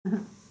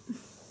Mm.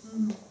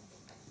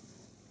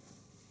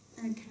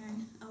 Okay,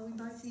 are we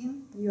both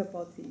in? You're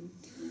both in.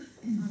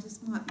 I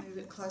just might move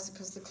it closer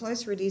because the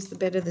closer it is, the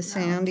better the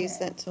sound is,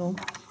 that's all.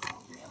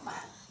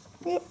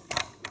 Yep.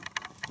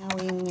 Are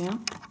we in now?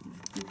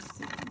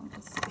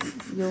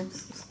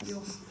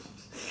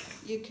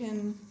 You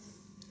can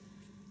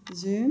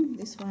zoom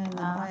this way and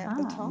that way up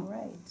the top.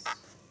 Great.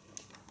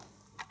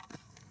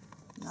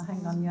 No,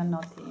 hang on, you're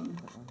not in.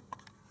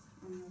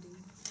 I'm not in.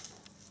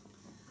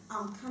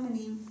 I'm coming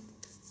in.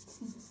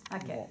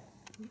 Okay.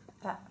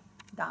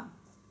 Done.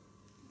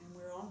 And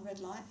we're on red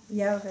light.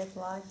 Yeah, red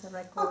light, the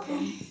recording.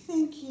 Okay,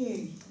 thank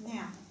you.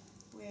 Now,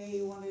 where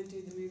you want to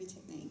do the movie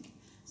technique.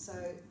 So,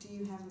 do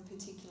you have a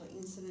particular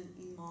incident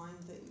in mind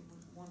that you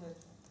would want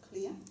to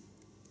clear?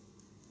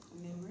 A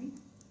memory?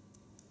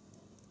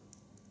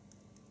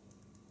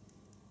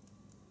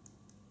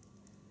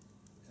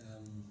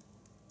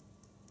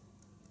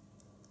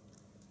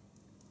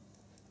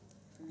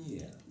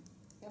 Yeah.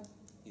 Yep.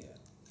 Yeah.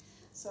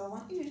 So I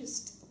want you to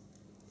just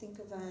think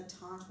of a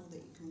title that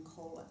you can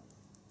call it.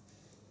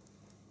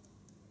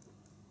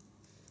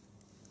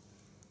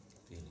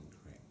 Feeling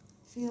crap.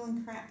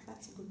 Feeling crap,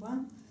 that's a good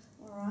one.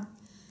 All right.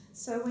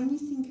 So when you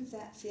think of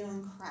that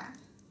feeling crap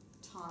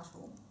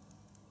title,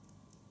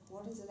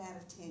 what is it out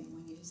of 10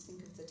 when you just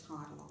think of the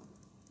title of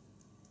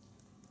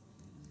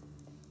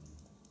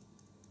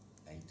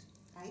it?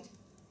 8. 8?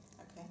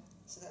 Okay.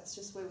 So that's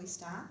just where we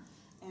start.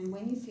 And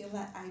when you feel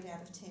that 8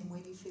 out of 10, where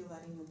do you feel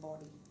that in your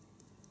body?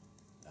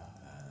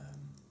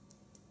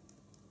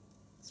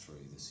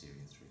 Through this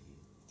area, through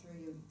here.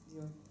 Through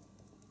your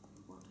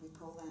what do we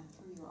call that?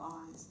 Through your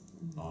eyes.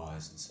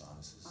 Eyes and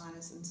sinuses.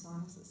 Eyes and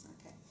sinuses,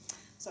 okay.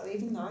 So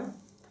even though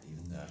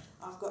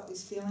I've got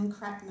this feeling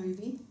crap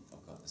movie,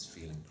 I've got this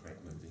feeling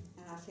crap movie,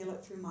 and I feel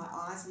it through my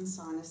eyes and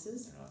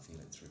sinuses, and I feel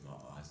it through my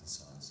eyes and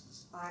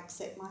sinuses, I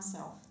accept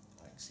myself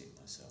I accept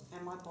myself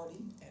and my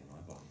body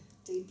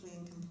deeply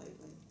and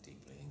completely.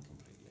 deeply and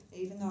completely.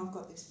 Even though I've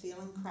got this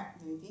feeling crap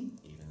movie,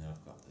 Even though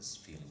I've got this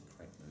feeling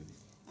crap movie,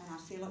 and I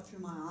feel it through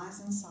my eyes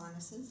and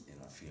sinuses, and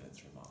I feel it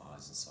through my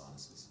eyes and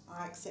sinuses,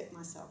 I accept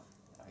myself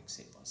I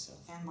accept myself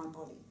and my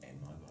body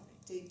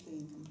deeply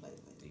and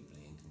completely.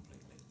 and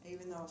completely.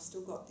 Even though I've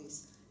still got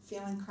this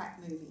feeling crap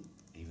movie,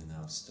 Even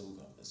though I've still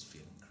got this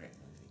feeling crap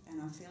movie,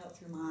 and I feel it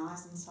through my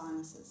eyes and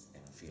sinuses,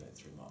 and I feel it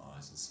through my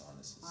eyes and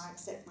sinuses, I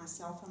accept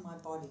myself and my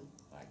body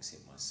I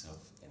accept myself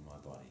and my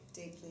body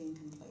deeply and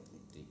completely.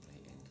 deeply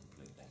and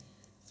completely.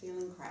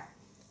 Feeling crap,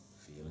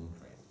 Feeling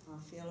crap. I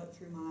feel it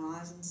through my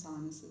eyes and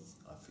sinuses.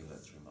 I feel it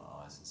through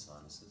my eyes and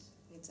sinuses.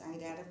 It's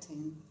 8 out of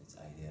 10. It's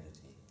 8 out of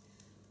 10.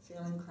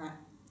 Feeling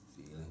crap,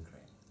 Feeling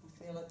crap.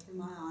 I feel it through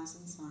my eyes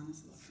and I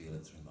sinuses. feel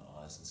it through my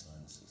eyes and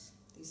sinuses.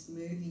 This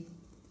movie,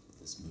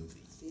 This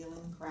movie.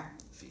 feeling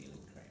crap, Feeling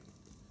crap.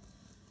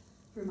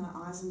 through my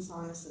eyes and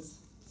sinuses.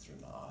 Through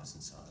my eyes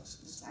and sinuses.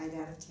 It's 8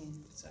 out of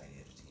 10. It's 8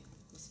 out of 10.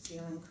 This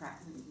feeling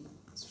crap movie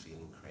This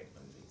feeling crap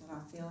movie. that I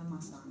feel in my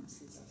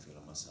sinuses I feel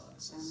in my and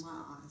sinuses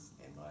my eyes.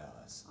 and my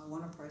eyes. I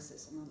want to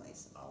process and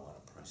release it. I want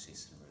to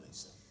process and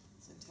release it.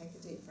 So take a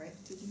deep breath.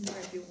 Did you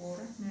grab your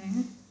water?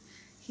 No.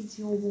 Here's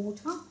your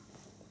water,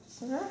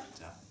 sir.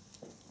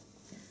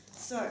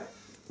 So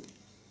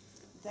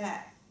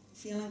that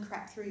feeling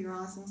crap through your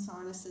eyes and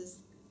sinuses,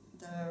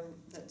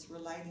 that's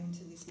relating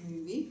to this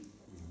movie.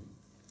 Mm-hmm.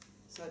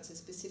 So it's a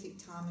specific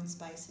time and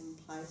space and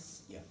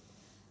place. Yep.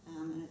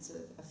 And it's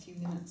a few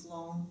minutes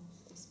long,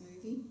 this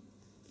movie,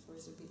 or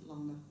is it a bit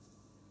longer?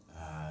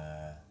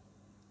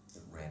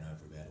 It ran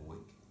over about a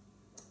week.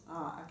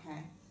 Ah,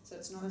 okay. So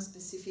it's not a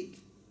specific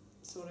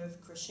sort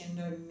of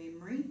crescendo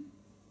memory.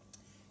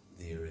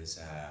 There is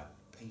a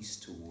piece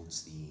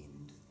towards the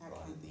end, Okay.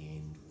 right at the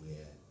end,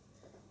 where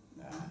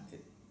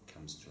it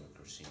comes to a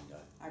crescendo.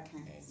 Okay,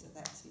 And so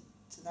that's it.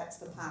 So that's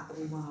the part that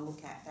we want to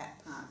look at,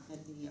 that part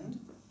at the end.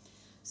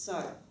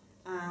 So,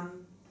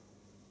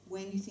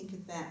 when you think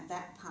of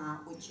that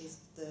part, which is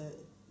the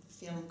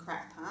feeling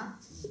crap part,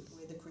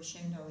 where the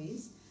crescendo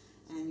is,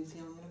 and you're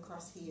feeling it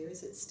across here,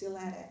 is it still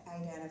at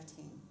 8 out of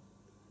 10?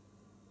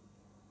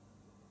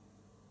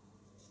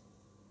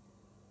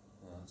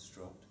 It's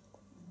dropped.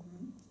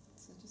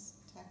 So just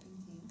tapping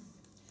here.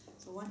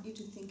 So I want you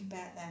to think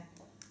about that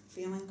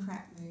feeling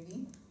crap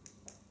movie,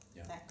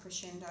 that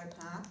crescendo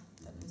part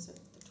that was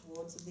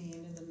towards the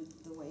end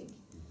of the week.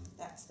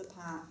 That's the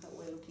part that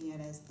we're looking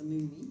at as the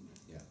movie.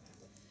 Yeah.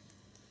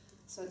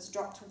 So it's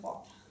dropped to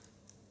what?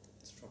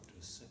 It's dropped to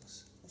a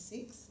 6. A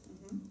 6?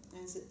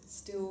 And is it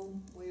still,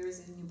 where is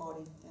it in your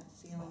body, that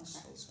feeling crap?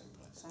 Still same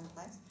place. Same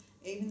place?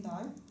 Even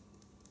though?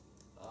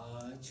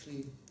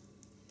 Actually,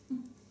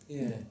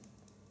 yeah.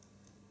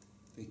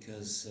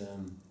 Because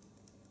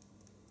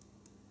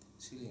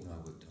Celia and I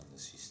worked on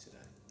this yesterday,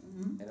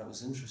 and it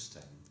was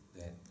interesting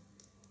that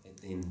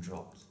it then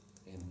dropped.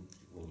 And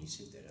when you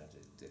said that,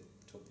 it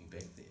took me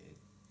back there. It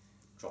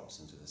drops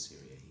into this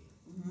area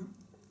here.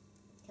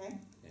 Okay.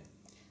 Yeah.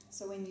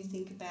 So when you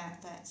think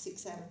about that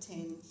 6 out of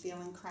 10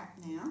 feeling crap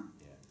now,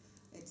 Yeah.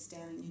 it's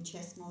down in your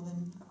chest more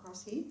than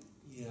across here?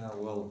 Yeah,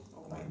 well,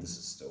 I mean, this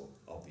is still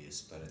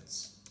obvious, but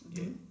it's,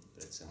 but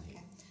it's in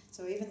here.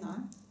 So even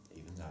though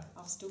Even though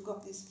I've still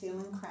got this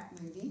feeling crap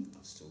movie,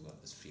 I've still got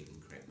this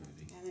feeling crap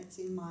movie, and it's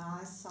in my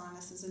eyes,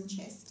 sinuses and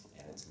chest,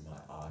 and it's in my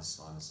eyes,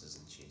 sinuses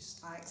and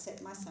chest, I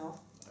accept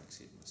myself I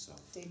accept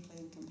myself deeply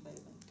and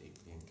completely.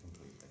 deeply and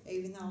completely.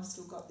 Even though I've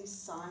still got this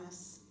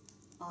sinus,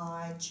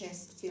 eye,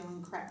 chest,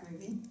 feeling crap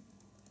movie,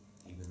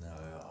 Even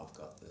though I've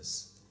got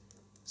this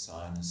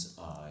sinus,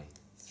 eye,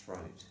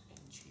 throat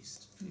and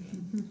chest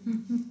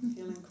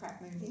feeling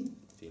crap movie,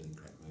 feeling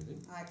crap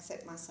moving, I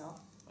accept myself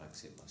I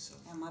accept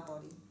myself and my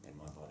body and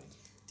my body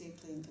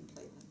deeply and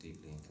completely.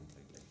 deeply and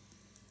completely.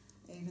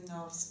 Even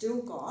though I've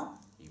still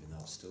got Even though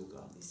I've still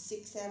got this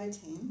 6 out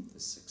of 10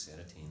 this 6 out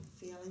of 10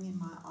 feeling in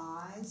my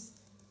eyes,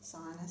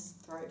 sinus,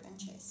 throat and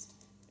chest,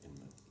 in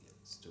my,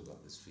 still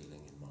got this feeling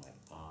in my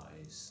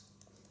eyes,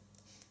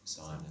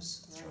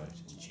 sinus, throat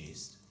and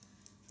chest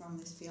from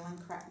this feeling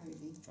crap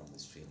movie, from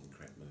this feeling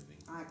crap moving.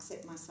 I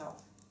accept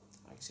myself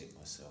I accept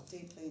myself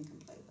deeply and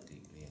completely.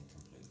 deeply and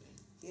completely.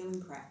 Feeling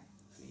crap,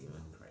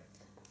 Feeling crap.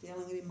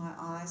 feeling it in my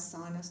eyes,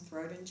 sinus,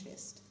 throat and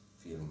chest.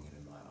 Feeling it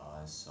in my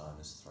eyes,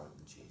 sinus, throat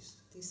and chest.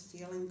 This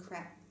feeling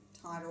crap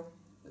title,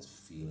 This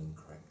feeling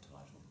crap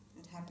title.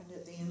 it happened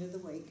at the end of the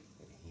week.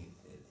 It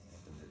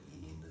happened at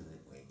the end of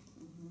that week.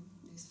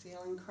 This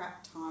feeling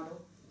crap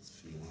title, This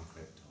feeling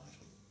crap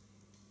title.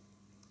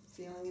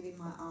 feeling it in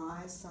my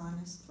eyes,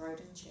 sinus, throat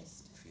and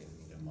chest. Feeling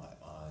it in my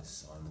eyes,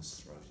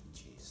 sinus, throat and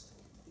chest.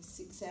 This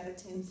 6 out of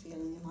 10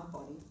 feeling in my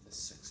body. The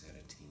 6 out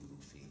of 10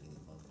 feeling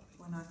in my body.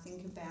 When I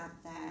think about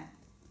that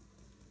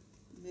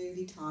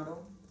movie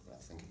title When I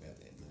think about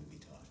that movie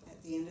title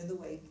at the end of the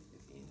week,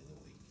 at the end of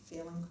the week,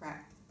 feeling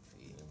crap,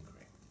 feeling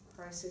crap.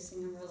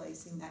 processing and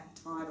releasing that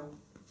title,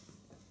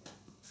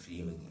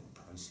 Feeling and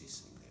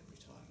processing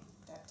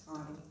that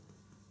title,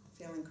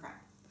 feeling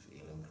crap.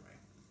 feeling crap.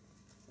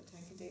 So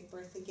take a deep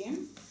breath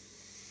again.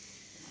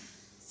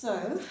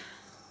 So,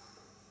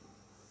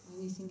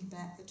 when you think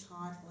about the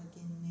title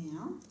again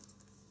now,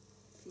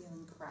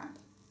 feeling crap,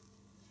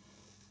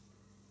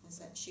 has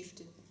that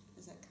shifted,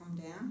 has that come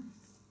down?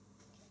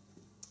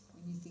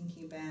 When you're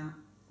thinking about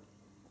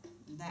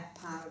that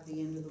part of the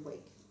end of the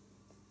week.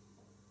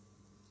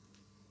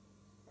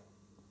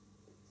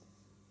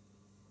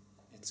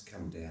 It's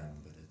come down,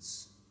 but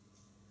it's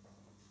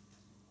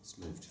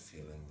moved to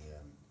feeling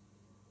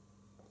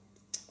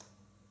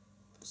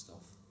pissed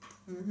off.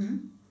 Mm-hmm.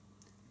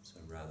 So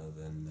rather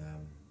than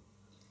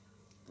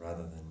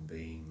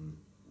being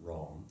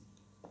wrong,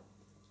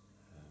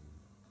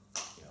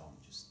 I'm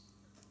just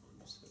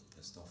a bit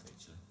pissed off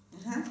actually.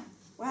 Uh-huh.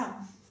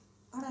 Well,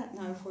 I don't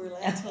know if we're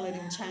allowed to let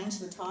him change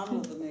the title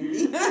of the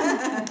movie,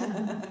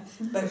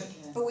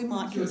 but we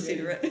might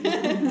consider it.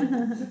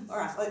 All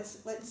right, let's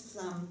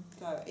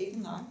go.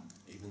 Even though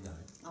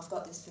I've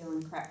got this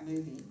feeling crap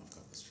movie, I've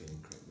got this feeling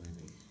crap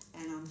movie,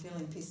 and I'm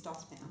feeling pissed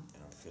off now.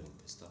 and I'm feeling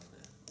pissed off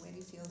now. Where do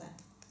you feel that?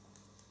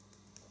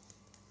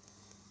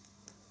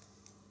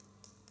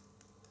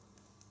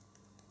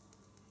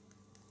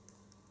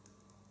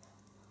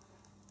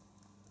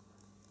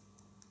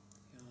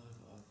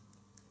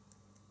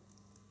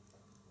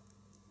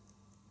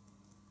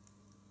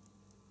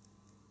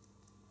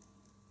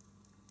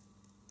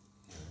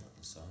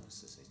 The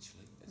sinuses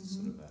actually. It's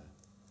sort of a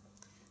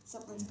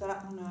Something's got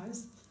up my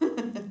nose.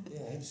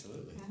 yeah,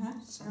 absolutely. And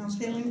I'm Something's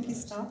got feeling up my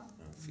pissed nose. off.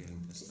 And I'm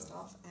feeling pissed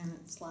off. And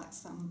it's like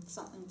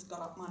something's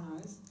got up my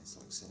nose. It's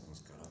like something's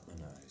got up my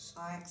nose.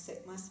 I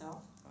accept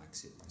myself I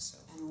accept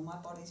myself and all my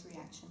body's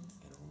reactions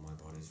and all my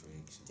body's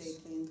reactions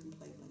deeply and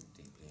completely.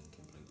 deeply and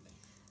completely.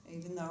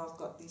 Even though I've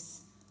got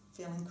this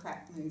feeling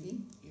crap movie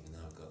Even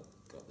though I've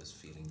got this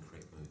feeling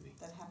crap movie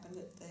that happened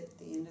at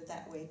the end of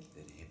that week,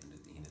 that happened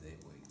at the end of that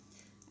week,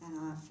 and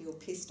I feel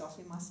pissed off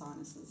in my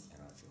sinuses.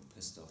 and I feel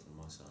pissed off in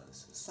my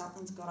sinuses.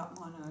 Something's got up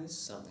my nose.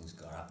 Something's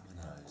got up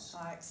my nose.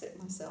 I accept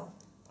myself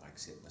I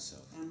accept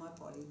myself and my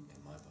body and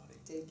my body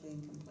deeply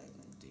and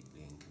completely.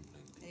 deeply and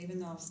completely. Even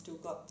though I've still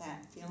got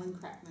that feeling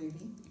crap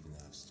movie, Even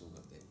though I've still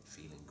got that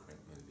feeling crap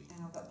movie,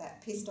 and I've got that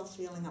pissed off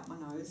feeling up my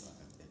nose,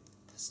 I've got that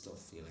pissed off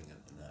feeling up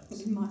my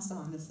nose in my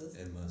sinuses.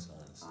 and my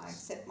sinuses. I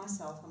accept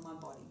myself and my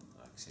body.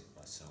 I accept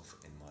myself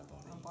and my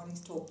body. My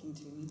body's talking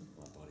to me,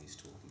 My body's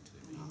talking to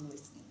and me I'm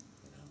listening.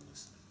 and I'm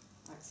listening.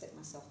 I accept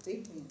myself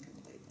deeply and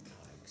completely.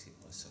 I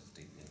accept myself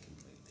deeply and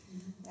completely.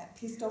 That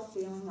pissed off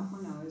feeling up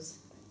my nose,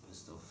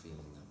 Pissed off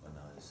feeling up my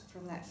nose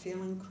from that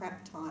feeling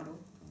crap title,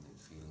 from that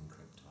feeling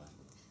crap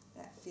title,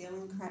 that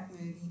feeling crap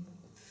movie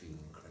that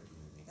feeling crap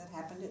movie that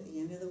happened at the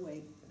end of the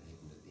week. that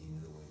happened at the end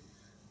of the week.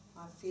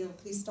 I feel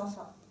pissed off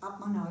up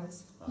my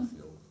nose, I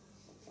feel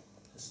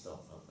pissed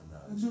off up my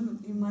nose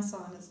in my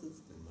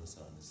sinuses. in my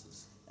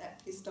sinuses.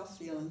 That pissed off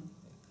feeling,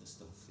 That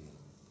pissed off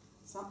feeling.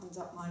 something's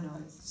up my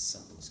nose,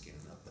 Something's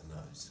getting up the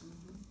nose.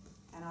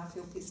 and I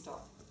feel pissed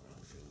off And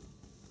I feel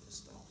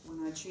pissed off. when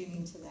I tune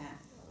into that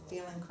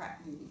feeling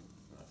crap movie,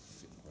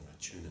 When I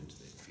tune into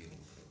that feeling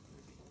crap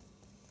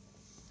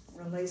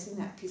movie. releasing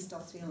that pissed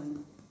off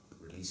feeling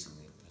Releasing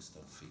that pissed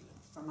off feeling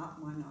from up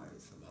my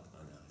nose. from up my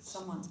nose.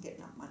 Someone's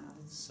getting up my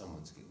nose,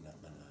 Someone's getting up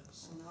my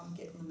nose. and I'm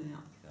getting them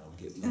out. Now I'm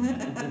getting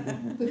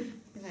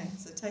them out.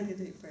 So take a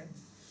deep breath.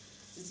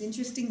 It's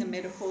interesting the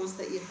metaphors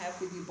that you have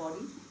with your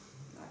body,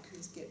 like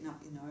who's getting up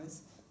your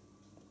nose.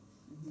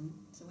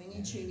 So when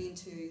you tune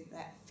into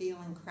that Feel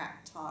and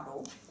Crack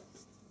title,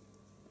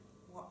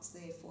 what's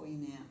there for you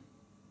now?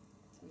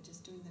 So we're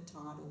just doing the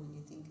title when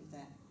you think of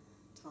that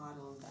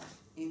title of that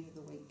end of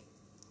the week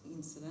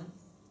incident.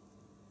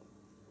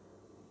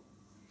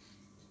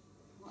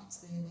 What's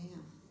there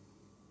now?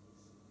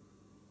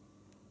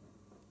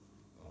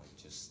 Oh,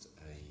 just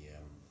a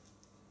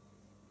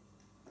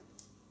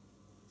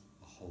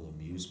whole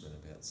amusement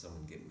about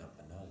someone getting up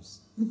my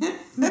nose.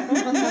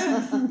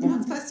 You're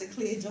not supposed to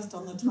clear just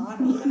on the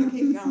title, you're going to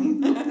keep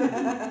going.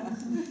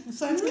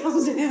 So it's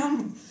come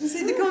down.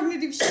 See the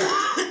cognitive shift?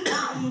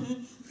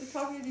 The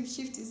cognitive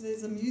shift is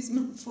there's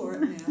amusement for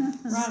it now,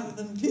 rather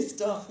than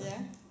pissed off,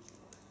 yeah?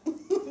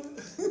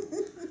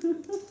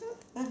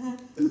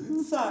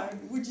 So,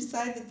 would you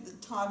say that the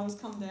title's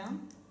come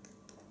down?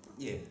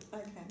 Yeah.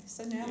 Okay,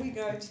 so now we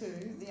go to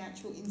the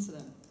actual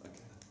incident.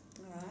 Okay.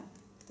 Alright,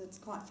 that's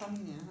quite funny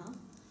now, huh?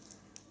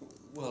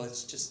 Well,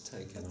 it's just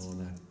taken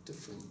on a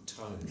different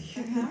tone.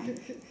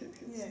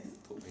 Yeah.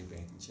 Put me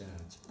back in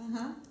charge.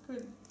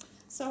 Good.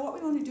 So what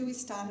we want to do is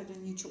start at a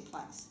neutral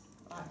place,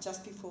 right,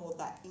 just before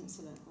that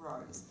incident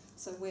rose.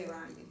 So where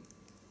are you?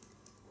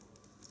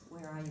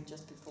 Where are you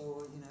just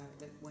before, you know,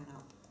 it went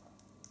up?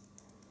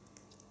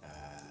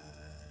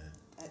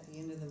 At the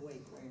end of the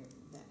week where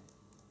that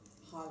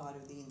highlight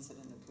of the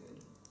incident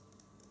occurred.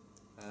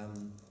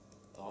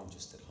 I'm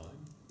just at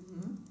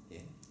home.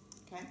 Yeah.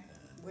 Okay.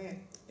 Where?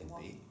 In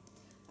bed.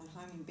 At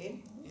home in bed?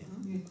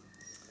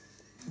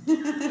 Yeah.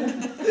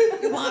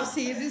 Your wife's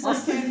here, this I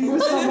is think you were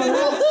somewhere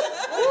else.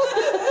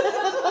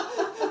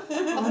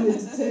 I need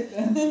to take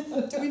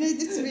that. Do we need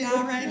this to be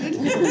R-rated?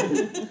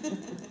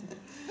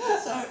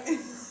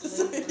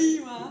 so here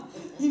you are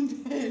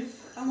in bed.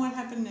 And what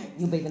happened next?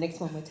 You'll be the next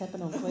one we're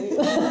tapping on, please.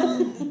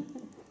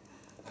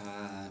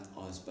 I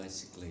was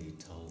basically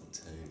told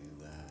to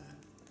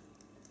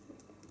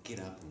get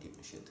up and get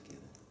my shit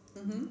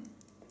together.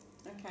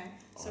 Okay.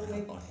 So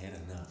I'd had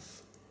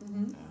enough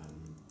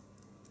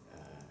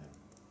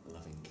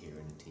loving care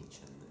and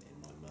attention,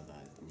 and my mother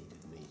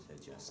needed me to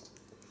just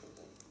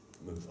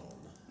move on.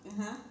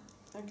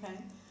 Okay.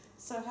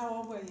 So how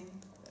old were you?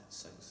 About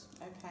 6.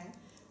 Okay.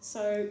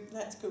 So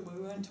that's good.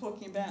 We weren't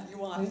talking about your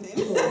wife then.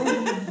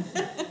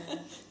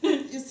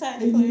 You're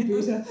saying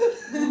Claire.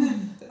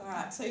 All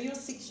right. So you're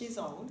 6 years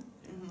old,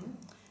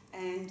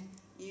 and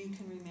you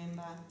can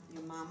remember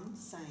your mum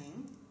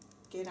saying,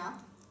 "Get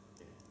up."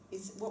 Yeah.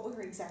 What were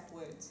her exact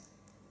words?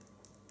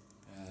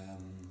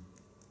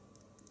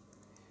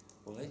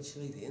 Well,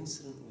 actually, the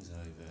incident was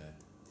over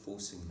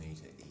forcing me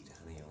to eat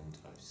honey on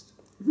toast,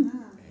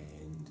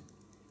 and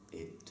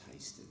it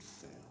tasted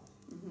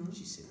foul.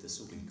 She said, "This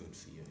will be good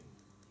for you,"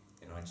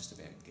 and I just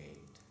about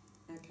gagged.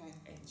 Okay.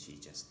 And she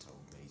just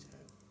told me to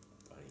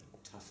bloody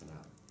toughen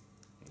up,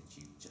 and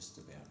she just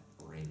about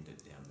rammed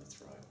it down the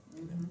throat,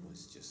 and it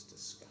was just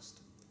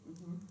disgusting.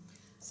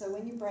 So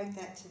when you break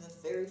that to the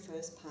very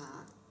first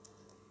part,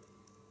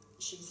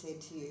 she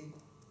said to you,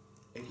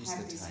 It was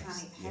have the this taste.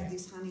 honey, have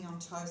this honey on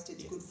toast,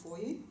 it's good for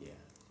you, Yeah.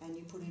 and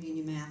you put it in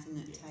your mouth and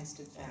it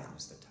tasted And foul. it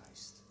was the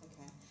taste.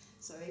 Okay,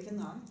 so even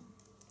though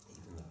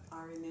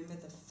I remember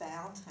the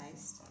foul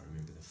taste I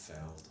remember the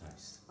foul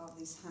taste of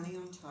this honey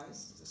on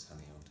toast of this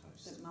honey on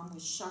toast that Mum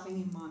was shoving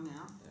in my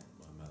mouth, that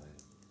my mother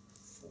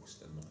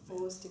forced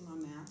in my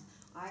mouth.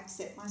 I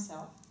accept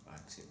myself I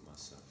accept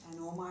myself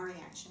and all my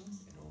reactions,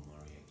 and all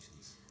my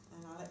reactions,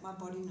 and I let my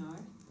body know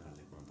and I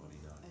let my body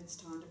know it's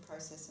time to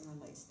process and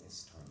release this.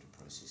 it's time to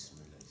process and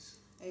release.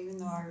 Even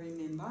though I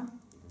remember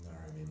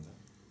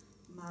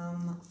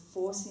Mum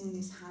forcing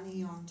this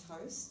honey on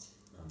toast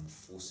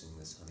forcing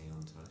this honey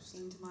on toast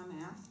into my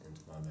mouth.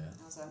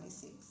 I was only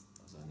 6.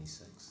 I was only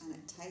 6. And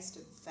it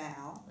tasted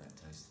foul. And it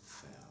tasted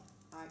foul.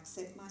 I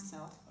accept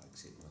myself I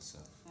accept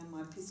myself and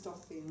my pissed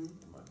off feeling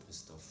and my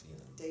pissed off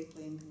feeling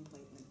deeply and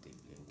completely.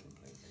 deeply and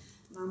completely.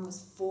 Mum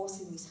was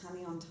forcing this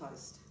honey on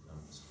toast Mum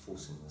was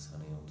forcing this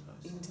honey on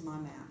toast into my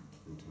mouth.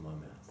 into my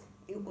mouth.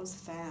 It was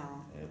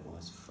foul. It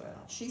was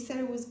foul. She said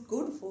it was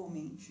good for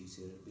me. She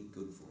said it'd be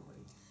good for me.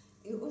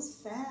 It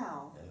was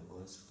foul. It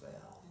was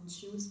foul. And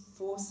she was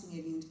forcing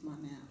it into my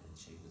mouth. And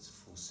she was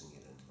forcing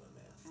it into my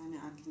mouth. And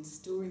I can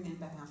still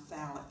remember how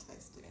foul it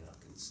tasted. And I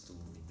can still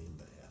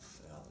remember how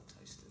foul it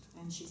tasted.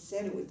 And she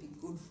said it would be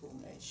good for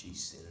me. And she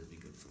said it'd be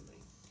good for me.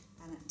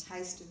 And it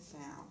tasted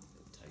foul.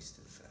 It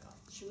tasted foul.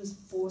 She was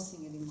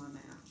forcing it in my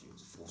mouth. She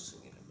was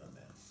forcing it in my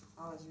mouth.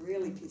 I was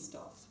really pissed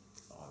off.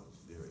 I was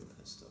very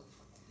pissed off.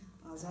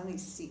 I was only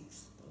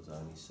 6. I was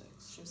only 6.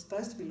 She was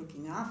supposed to be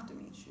looking after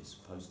me. She was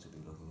supposed to be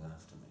looking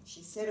after me.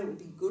 She said it would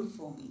be good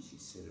for me. She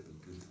said it'd be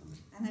good for me.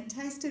 And it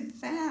tasted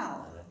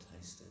foul. And it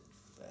tasted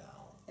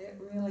foul. It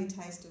really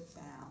tasted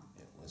foul.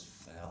 It was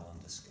foul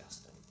and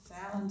disgusting.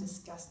 Foul and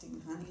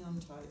disgusting honey on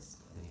toast.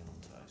 Honey on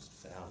toast.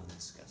 Foul and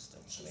disgusting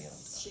honey on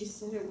toast. She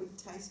said it would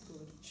taste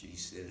good. She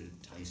said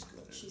it'd taste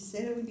good. She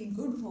said it would be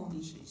good for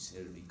me. She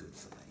said it'd be good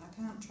for me. I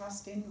can't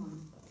trust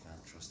anyone. I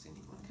can't trust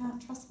anyone. I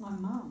can't trust my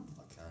mum.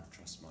 I can't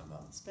trust my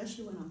mum.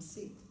 Especially when I'm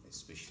sick.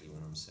 Especially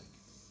when I'm sick.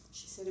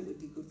 She said it would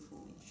be good for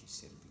me. She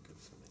said it'd be good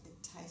for me. It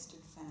tasted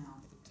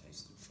foul. It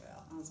tasted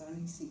foul. I was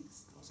only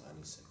 6. I was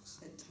only 6.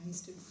 It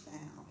tasted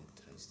foul.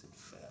 It tasted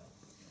foul.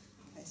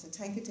 Okay, so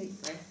take a deep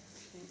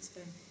breath. Thanks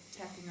for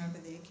tapping over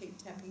there.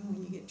 Keep tapping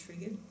when you get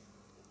triggered.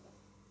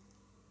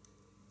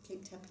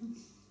 Keep tapping.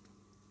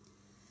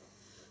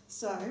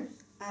 So,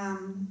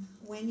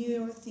 when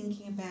you're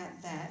thinking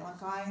about that,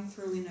 like I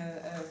threw in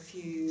a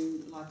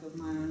few like of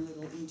my own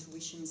little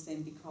intuitions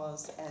then,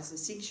 because as a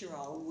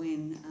 6-year-old,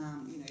 when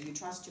you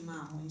trust your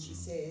mum when she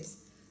says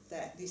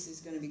that this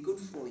is going to be good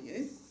for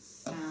you,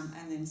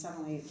 and then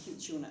suddenly it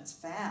hits you and it's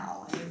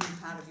foul, and every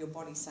part of your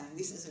body saying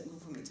this isn't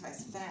good for me, it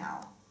tastes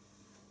foul.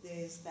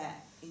 There's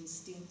that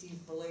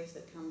instinctive belief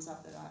that comes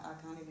up that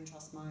I can't even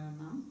trust my own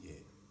mum. Yeah.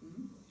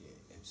 Mm-hmm.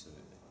 Yeah,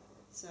 absolutely.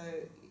 So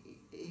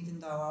even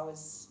though I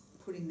was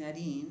putting that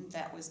in,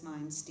 that was my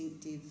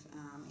instinctive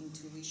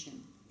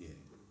intuition Yeah.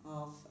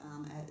 of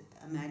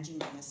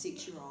imagining a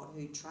 6-year-old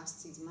who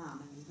trusts his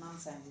mum, and his mum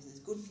saying this is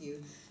good for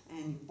you,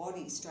 and your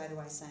body straight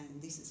away saying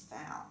this is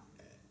foul.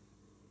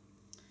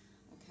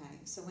 Okay,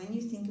 so when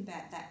you think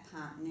about that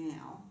part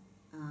now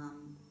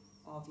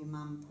of your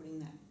mum putting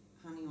that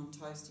honey on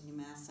toast in your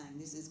mouth saying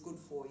this is good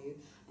for you,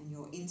 and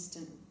your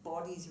instant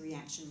body's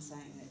reaction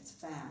saying it's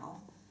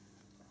foul,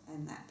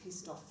 and that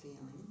pissed off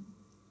feeling,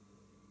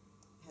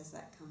 has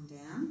that come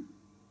down?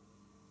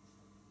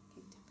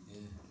 Keep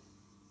tapping. Yeah.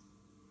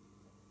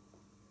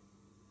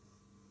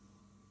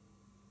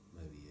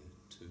 Maybe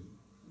a 2,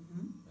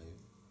 Mm-hmm. maybe.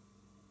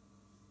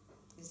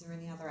 Is there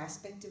any other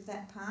aspect of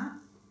that part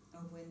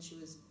of when she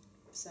was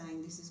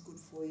saying this is good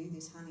for you,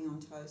 this honey on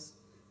toast,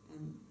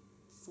 and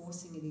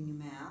forcing it in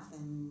your mouth,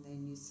 and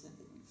then you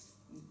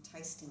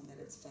tasting that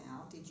it's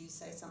foul? Did you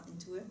say something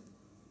to her?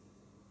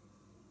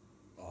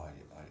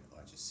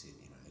 I just said,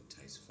 it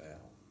tastes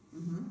foul.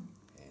 Mm-hmm.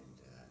 And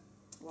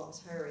What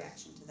was her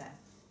reaction to that?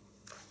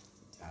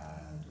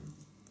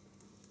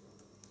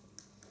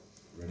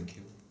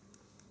 ridicule.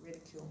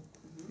 Ridicule.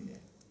 Mm-hmm.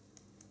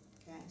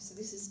 Yeah. Okay, so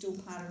this is still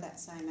part of that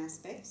same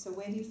aspect. So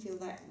where do you feel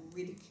that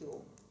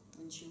ridicule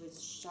when she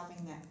was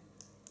shoving that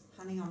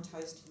honey on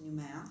toast in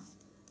your mouth,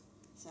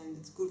 saying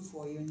it's good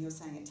for you, and you're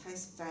saying it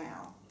tastes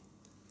foul?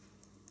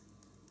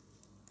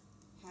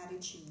 How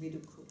did she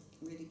ridicule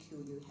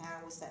you?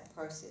 How was that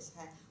process?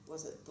 How,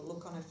 was it the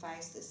look on her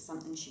face? There's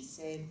something she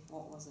said?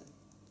 What was it?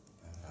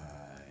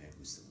 It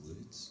was the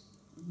words.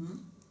 Mm-hmm.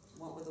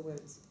 What were the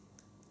words?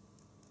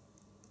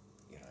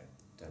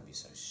 Don't be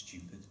so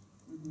stupid.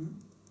 Mm-hmm.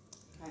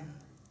 Okay.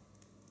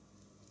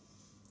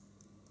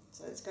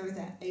 So let's go with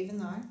that. Even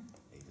though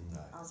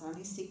I was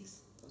only 6,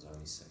 I was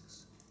only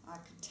 6, I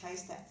could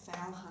taste that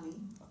foul honey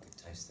I could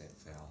taste that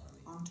foul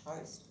honey on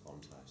toast, on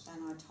toast.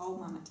 and I told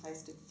Mum it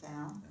tasted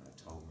foul, And I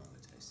told Mum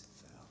it tasted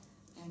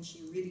foul. and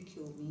she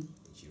ridiculed me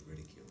And she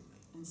ridiculed me.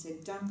 and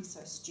said, "Don't be so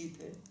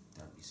stupid."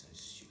 Don't be so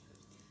stupid.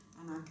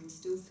 And I can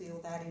still feel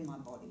that in my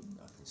body.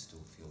 I can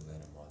still feel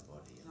that in my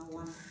body. I I can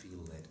wonder-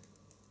 feel that.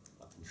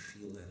 I can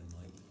feel that in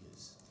my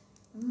ears.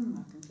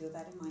 I can feel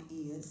that in my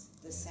ears.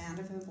 The Yeah. sound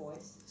of her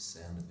voice The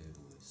sound of her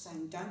voice.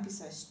 saying, "Don't be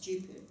so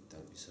stupid."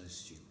 Don't be so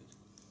stupid.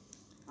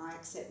 I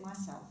accept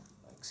myself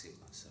I accept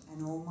myself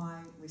and all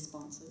my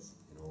responses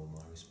in all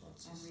my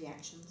responses and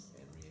reactions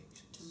and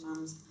reactions to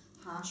Mum's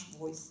harsh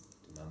voice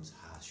to Mum's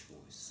harsh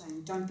voice.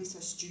 saying, "Don't be so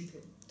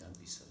stupid." Don't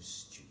be so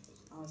stupid.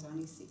 I was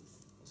only 6.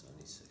 I was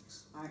only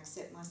 6. I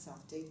accept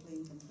myself deeply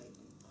and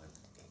completely.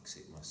 I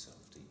accept myself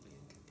deeply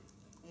and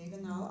completely.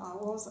 Even though I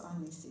was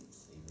only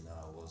 6. Even though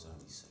I was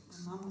only 6.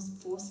 And Mum was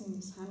forcing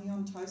this honey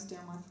on toast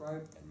down my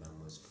throat. And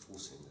Mum was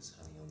forcing this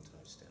honey on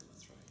toast down my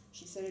throat.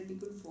 She said it'd be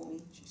good for me.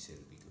 She said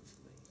it'd be good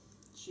for me.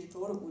 She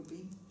thought it would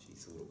be, She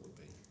thought it would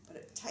be, but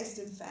it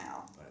tasted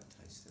foul. but it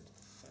tasted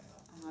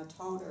foul. And I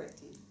told her it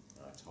did.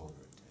 And I told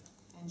her it did.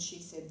 And she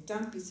said,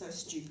 "Don't be so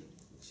stupid."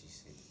 And she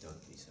said,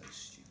 don't be so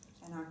stupid.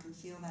 And I can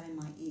feel that in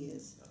my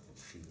ears. I can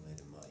feel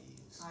that in my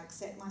ears. I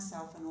accept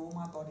myself and all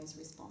my body's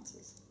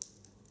responses.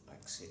 I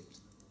accept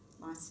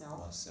Myself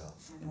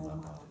myself and and all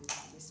my my body's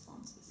body's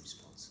responses.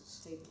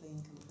 responses Deeply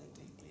and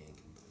completely. deeply and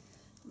completely.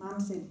 Mum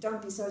said,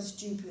 "Don't be so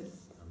stupid."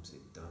 Mum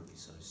said, don't be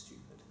so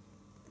stupid.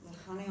 The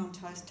honey on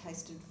toast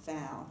tasted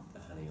foul. The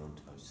honey on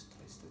toast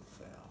tasted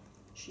foul.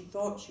 She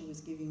thought she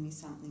was giving me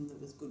something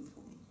that was good for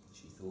me,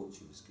 She thought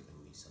she was giving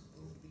me something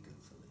that would be good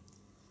for me,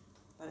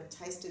 but it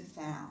tasted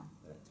foul.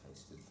 but it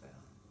tasted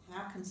foul.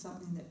 How can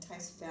something that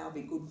tastes foul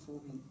be good for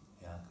me?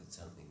 How could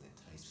something that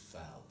tastes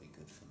foul be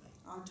good for me?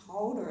 I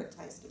told her it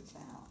tasted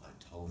foul. I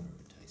told her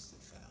it tasted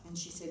foul. And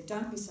she said,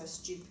 "Don't be so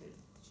stupid."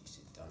 She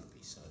said, don't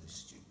be so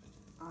stupid.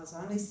 I was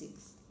only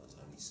 6. I was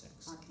only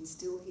 6. I can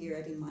still hear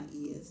it in my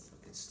ears.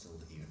 I can still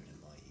hear it in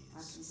my I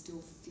ears. can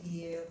still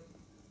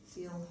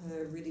feel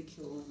her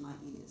ridicule in my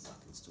ears. I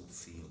can still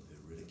feel her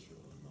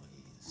ridicule in my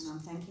ears. And I'm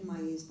thanking my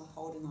ears for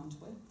holding on to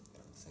it, And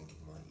I'm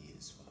thanking my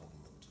ears for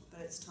holding on to it.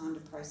 but it's time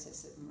to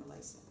process it and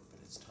release it But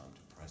it's time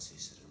to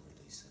process it and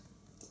release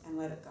it and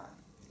let it go.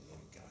 and let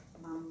it go.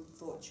 Mum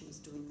thought she was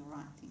doing the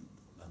right thing.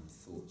 Mum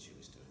thought she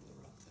was doing the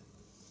right thing.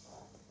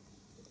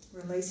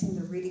 Releasing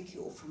the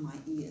ridicule from my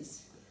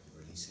ears.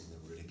 Releasing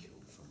the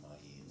ridicule from my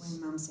ears. was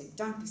When Mum said,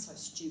 don't be so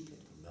stupid.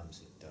 when Mum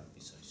said, don't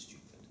be so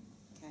stupid.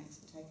 Okay,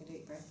 so take a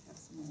deep breath, have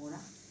some water.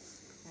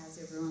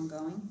 How's everyone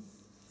going?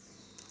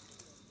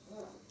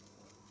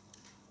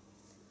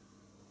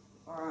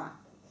 Alright,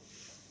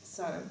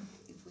 so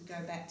if we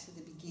go back to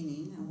the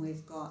beginning and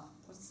we've got,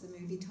 what's the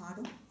movie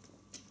title?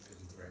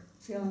 Feeling correct.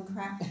 Feeling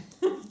crap.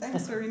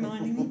 Thanks for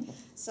reminding me.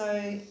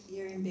 So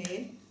you're in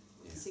bed,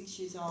 Yeah. 6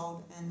 years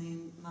old, and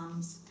then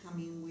Mum's come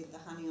in with the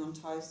honey on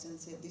toast and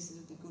said this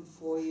will be good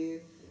for you,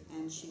 Yeah.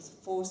 and she's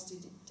forced it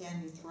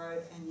down your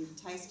throat, and you've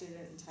tasted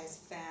it and it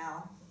tastes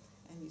foul,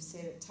 and you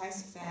said it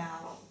tastes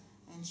foul,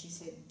 and she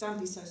said don't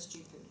be so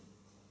stupid.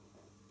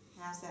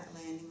 How's that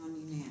landing on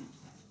you now?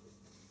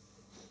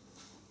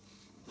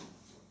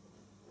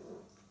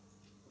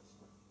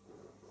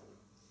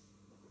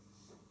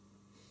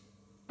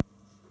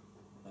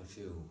 I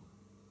feel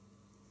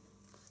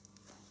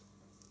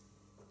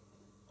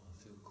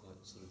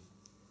quite sort of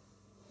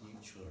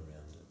neutral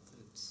around it.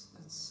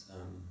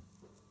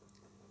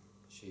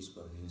 She's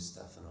got her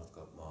stuff and I've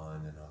got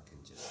mine, and I can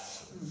just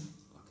sort of,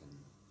 I can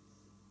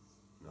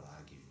not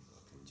argue,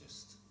 I can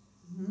just,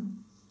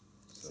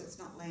 So it's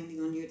not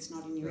landing on you, it's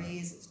not in your Right.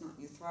 ears, it's not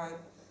in your throat,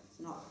 it's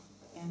not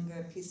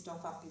anger pissed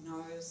off up your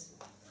nose.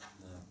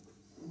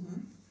 no,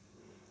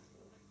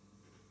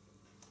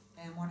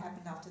 And what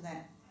happened after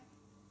that?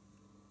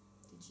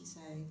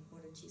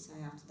 What did she say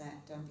after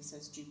that? Don't be so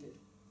stupid.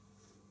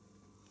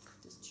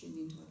 Just tune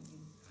into it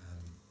again.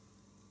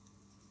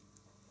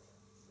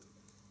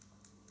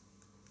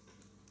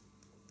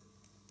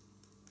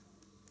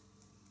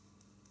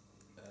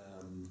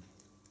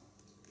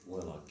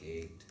 well, I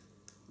gagged,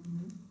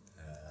 Mm-hmm.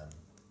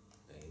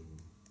 and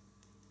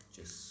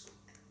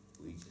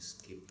we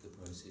just kept the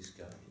process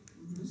going.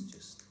 Mhm. It was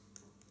just,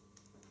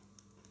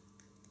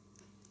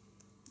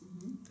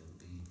 Mm-hmm.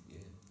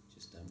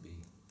 don't be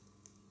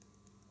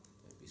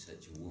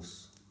such a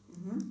wuss.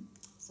 Mm-hmm.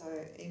 So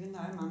even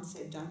though Mum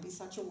said don't be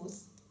such a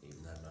wuss,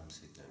 Even though Mum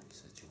said don't be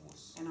such a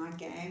wuss, and I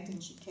gagged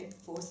and she kept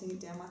forcing it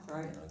down my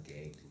throat, and I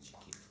gagged and she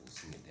kept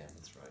forcing it down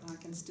the throat, and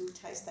I can still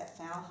taste that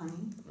foul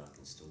honey, and I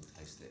can still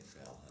taste that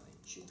foul honey.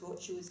 she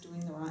thought she was doing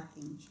the right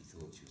thing. She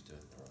thought she was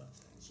doing the right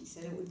thing. She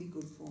said it would be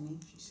good for me.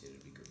 She said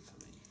it'd be good for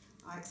me.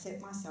 I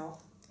accept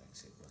myself I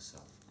accept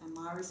myself and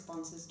my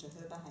responses to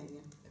her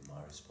behaviour. and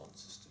my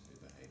responses to her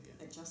behaviour.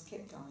 It just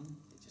kept going.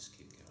 It just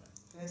kept going.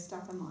 Her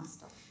stuff and my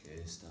stuff.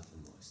 Her stuff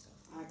and my stuff.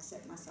 I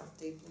accept myself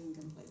deeply and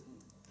completely.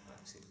 I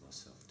accept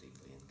myself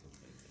deeply and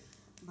completely.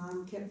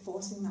 Mum kept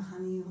forcing the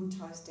honey on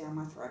toast down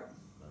my throat.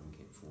 Mum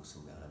kept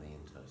forcing the honey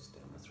and toast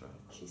down my throat.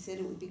 She said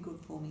it would be good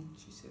for me.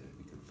 She said it'd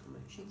be good for me.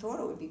 She thought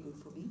it would be good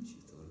for me. She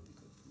thought it'd be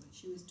good for me.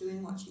 She was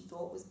doing what she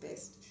thought was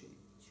best. She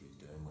was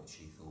doing what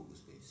she thought was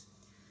best.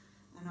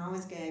 And I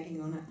was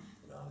gagging on it.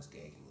 And I was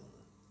gagging on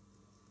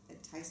it. It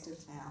tasted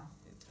foul.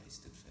 It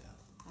tasted foul.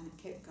 And it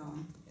kept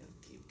going. And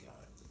it kept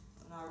going.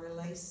 But I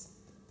released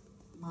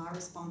my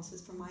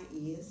responses from my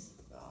ears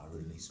I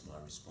released my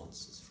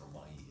responses from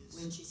my ears.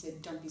 when she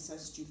said, don't be so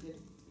stupid.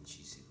 When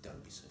she said,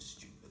 don't be so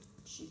stupid.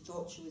 She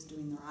thought she was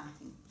doing the right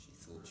thing. She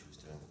thought she was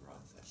doing the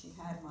right thing. She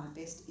had my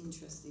best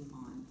interest in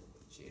mind.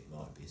 She had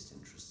my best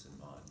interest in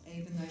mind.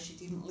 Even though she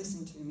didn't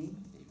listen to me,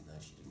 Even though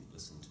she didn't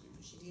listen to me.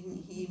 she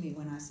didn't hear me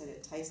when I said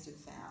it tasted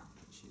foul.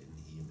 She didn't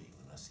hear me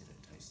when I said it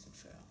tasted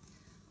foul.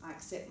 I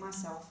accept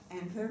myself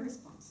and her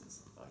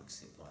responses. I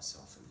accept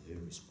myself and her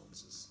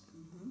responses.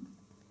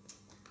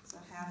 So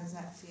how does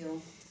that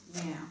feel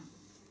now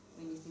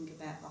when you think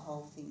about the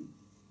whole thing?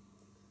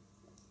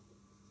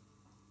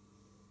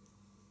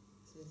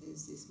 So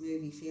there's this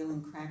movie,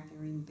 feeling crap,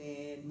 you're in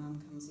bed,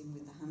 Mum comes in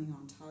with the honey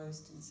on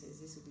toast and says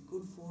this will be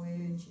good for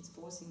you, and she's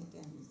forcing it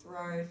down your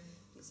throat.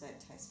 You say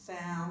it tastes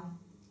foul.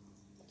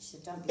 She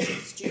said don't be so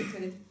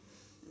stupid,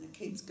 and it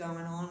keeps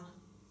going on.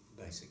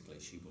 Basically,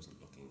 she wasn't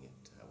looking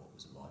at what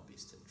was in my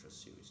best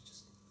interest. She was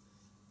just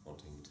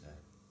wanting to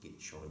get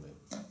shot of it.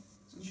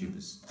 So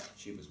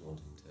she was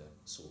wanting to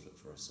sort it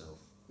for herself.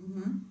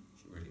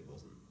 She really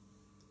wasn't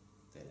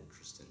that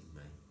interested in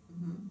me.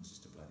 It was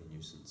just a bloody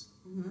nuisance.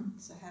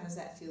 So how does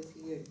that feel for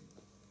you?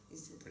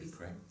 Pretty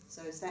crap.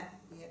 So is that,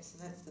 so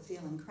that's the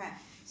feeling crap.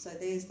 So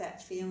there's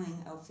that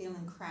feeling of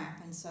feeling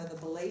crap, and so the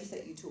belief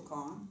that you took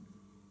on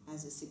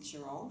as a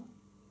 6-year-old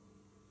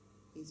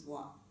is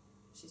what?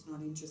 She's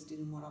not interested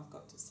in what I've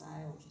got to say,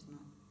 or she's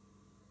not,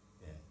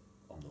 Yeah,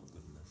 I'm not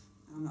good enough.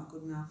 I'm not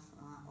good enough,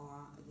 or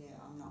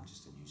I'm not, I'm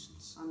just a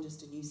nuisance. I'm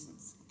just a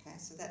nuisance. Okay,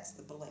 so that's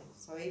the belief.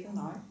 So even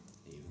though,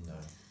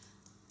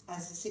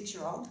 as a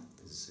 6-year-old,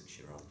 As a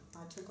 6-year-old,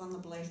 I took on the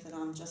belief that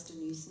I'm just a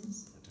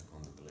nuisance, I took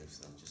on the belief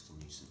that I'm just a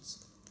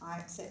nuisance. I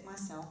accept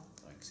myself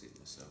I accept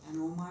myself and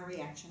all my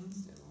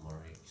reactions and all my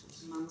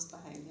reactions to Mum's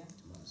behaviour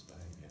to Mum's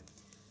behaviour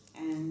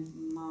and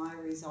my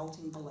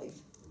resulting belief,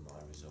 and my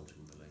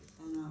resulting belief,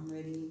 and I'm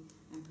ready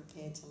and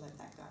prepared to let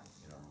that go.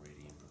 and I'm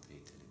ready and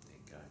prepared to let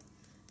that go.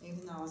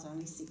 Even though I was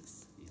only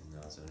 6 Even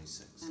though I was only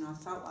 6, and I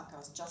felt like I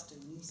was just a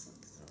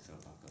nuisance and I felt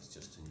like I was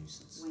just a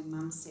nuisance. when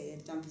Mum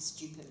said, don't be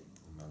stupid,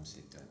 And Mum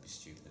said, don't be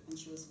stupid, and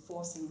she was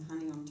forcing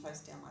honey on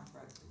toast down my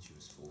throat. and she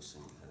was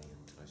forcing honey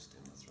and toast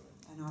down my throat.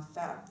 And I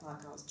felt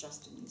like I was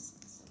just a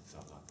nuisance. I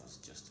felt like I was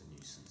just a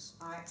nuisance.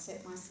 I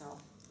accept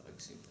myself I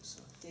accept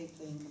myself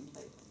deeply and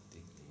completely.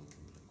 deeply and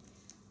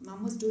completely.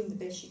 Mum was doing the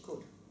best she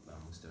could.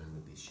 Mum was doing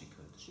the best she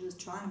could. She was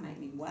trying to make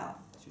me well.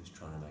 She was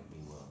trying to make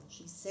me well.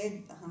 She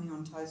said the honey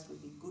on toast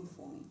would be good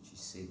for me. She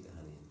said the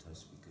honey and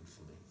toast would be good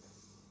for me.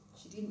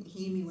 She didn't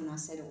hear me when I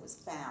said it was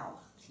foul.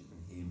 She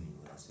didn't hear me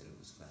when I said it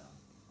was foul.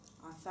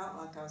 I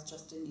felt like I was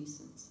just a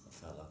nuisance. I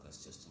felt like I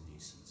was just a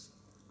nuisance.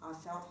 I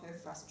felt her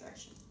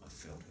frustration, I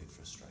felt her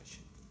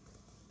frustration,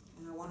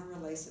 and I want to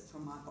release it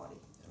from my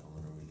body. and I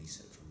want to release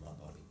it from my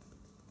body.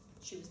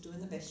 She was doing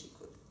the best she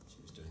could,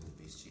 She was doing the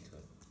best she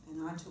could,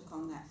 and I took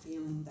on that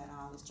feeling that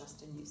I was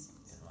just a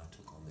nuisance, and I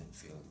took on that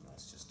feeling that I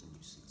was just a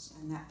nuisance,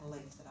 and that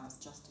belief that I was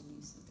just a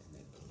nuisance. and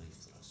that belief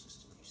that I was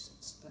just a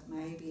nuisance. But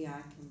maybe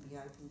I can be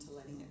open to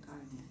letting it go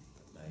now.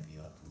 But maybe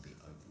I can be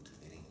open to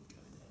letting it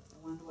go now. I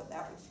wonder what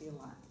that would feel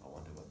like. I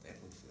wonder what that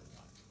would feel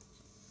like.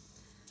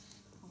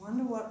 I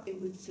wonder what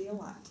it would feel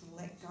like to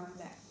let go of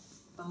that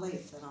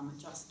belief that I'm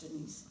just a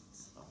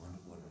nuisance. I wonder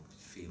what it would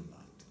feel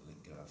like to let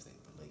go of that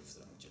belief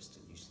that I'm just a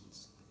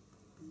nuisance.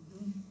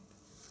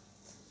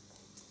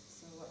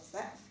 So what's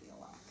that feel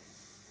like?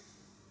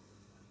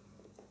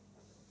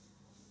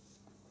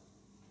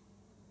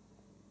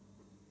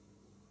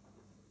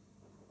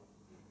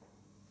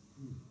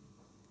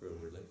 Real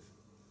relief.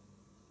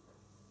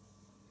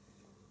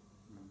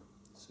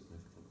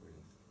 Significant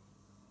relief.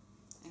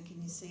 And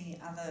can you see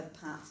other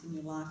parts in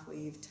your life where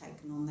you've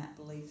taken on that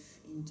belief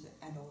into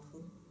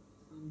adulthood?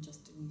 I'm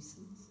just a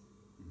nuisance.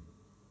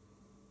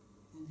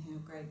 And how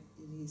great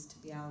it is to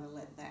be able to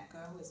let that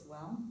go as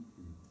well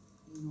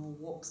in all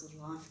walks of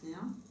life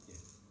now.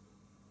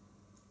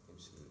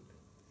 Absolutely.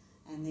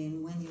 And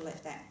then when you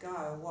let that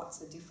go,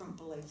 what's a different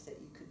belief that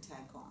you could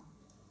take on?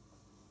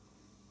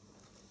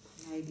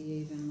 Maybe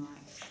even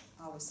like,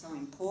 I was so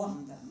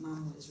important that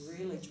Mum was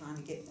really trying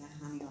to get that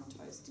honey on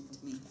toast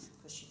into me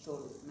because she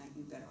thought it would make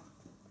me better.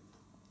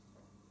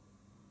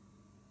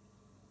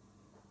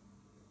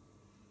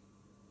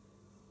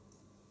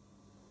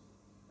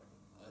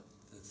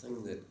 The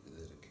thing that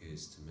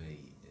occurs to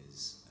me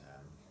is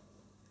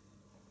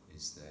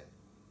that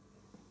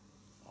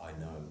I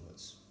know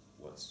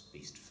what's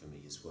best for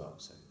me as well.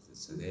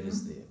 So that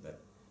is there,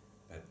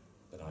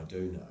 but I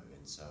do know,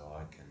 and so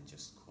I can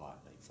just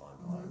quietly find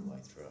my own way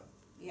through it.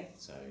 Yep.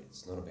 So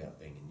it's not about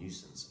being a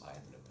nuisance. I have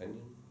an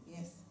opinion,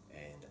 Yes.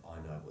 and I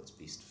know what's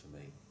best for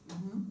me,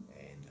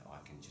 and I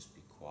can just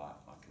be quiet.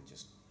 I can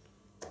just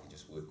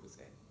work with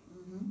that.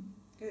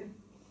 Good.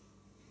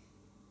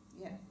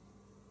 Yeah.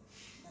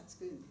 That's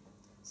good.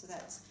 So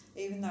that's,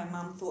 even though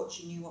Mum thought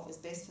she knew what was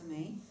best for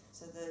me,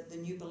 so the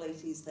new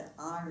belief is that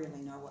I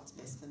really know what's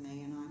best for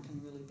me, and I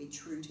can really be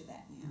true to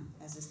that now.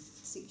 As a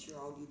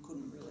 6-year-old, you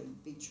couldn't really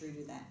be true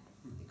to that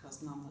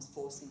because Mum was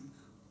forcing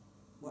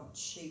what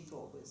she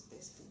thought was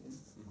best for you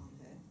on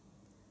her.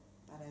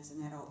 But as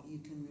an adult, you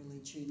can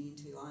really tune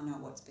into, I know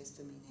what's best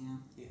for me now.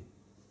 Yeah.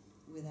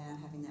 Without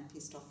having that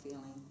pissed off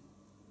feeling.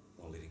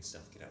 Or letting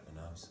stuff get up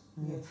my nose.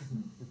 Yes.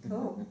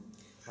 Cool.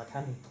 Like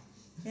honey.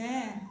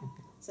 Yeah.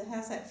 So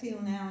how's that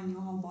feel now in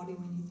your whole body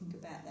when you think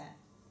about that?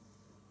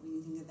 When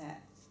you think of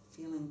that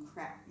feeling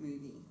crap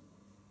movie?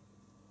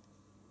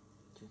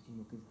 Do you reckon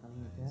you'll give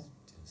honey a go?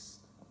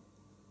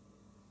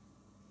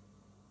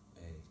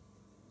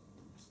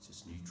 It's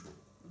just neutral.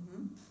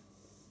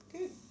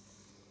 Good.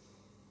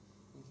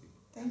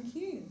 Thank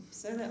you.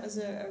 So that was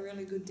a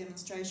really good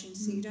demonstration.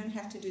 So you don't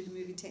have to do the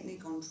movie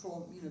technique on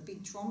trauma,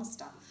 big trauma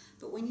stuff.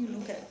 But when you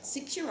look at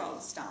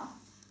 6-year-old stuff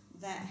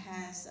that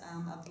has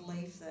a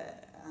belief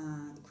that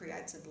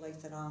creates a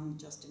belief that I'm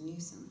just a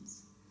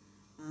nuisance,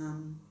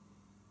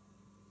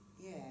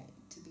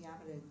 to be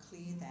able to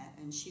clear that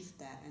and shift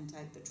that and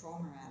take the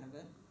trauma out of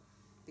it,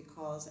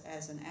 because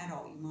as an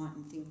adult you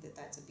mightn't think that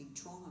that's a big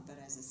trauma, but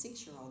as a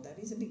 6-year-old that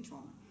is a big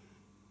trauma.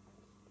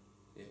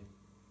 Yeah.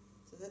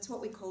 So that's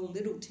what we call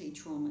little t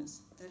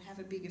traumas that have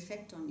a big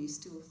effect on you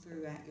still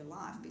throughout your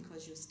life,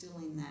 because you're still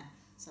in that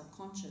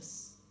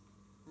subconscious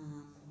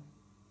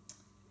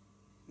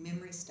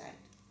memory state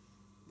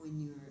when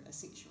you're a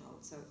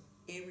 6-year-old. So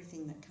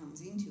everything that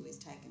comes into is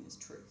taken as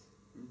truth.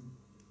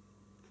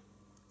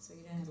 So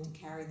you don't have to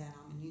carry that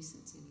I'm a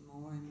nuisance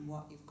anymore, and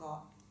what you've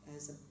got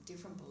as a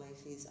different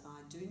belief is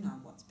I do know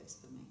what's best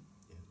for me.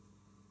 Yeah.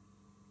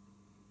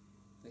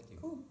 Thank you.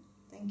 Cool.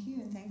 Thank you,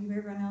 and thank you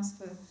everyone else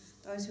for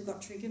those who got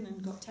triggered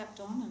and got tapped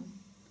on and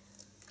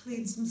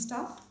cleared some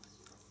stuff.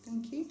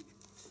 Thank you.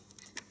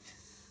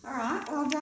 All right, well done.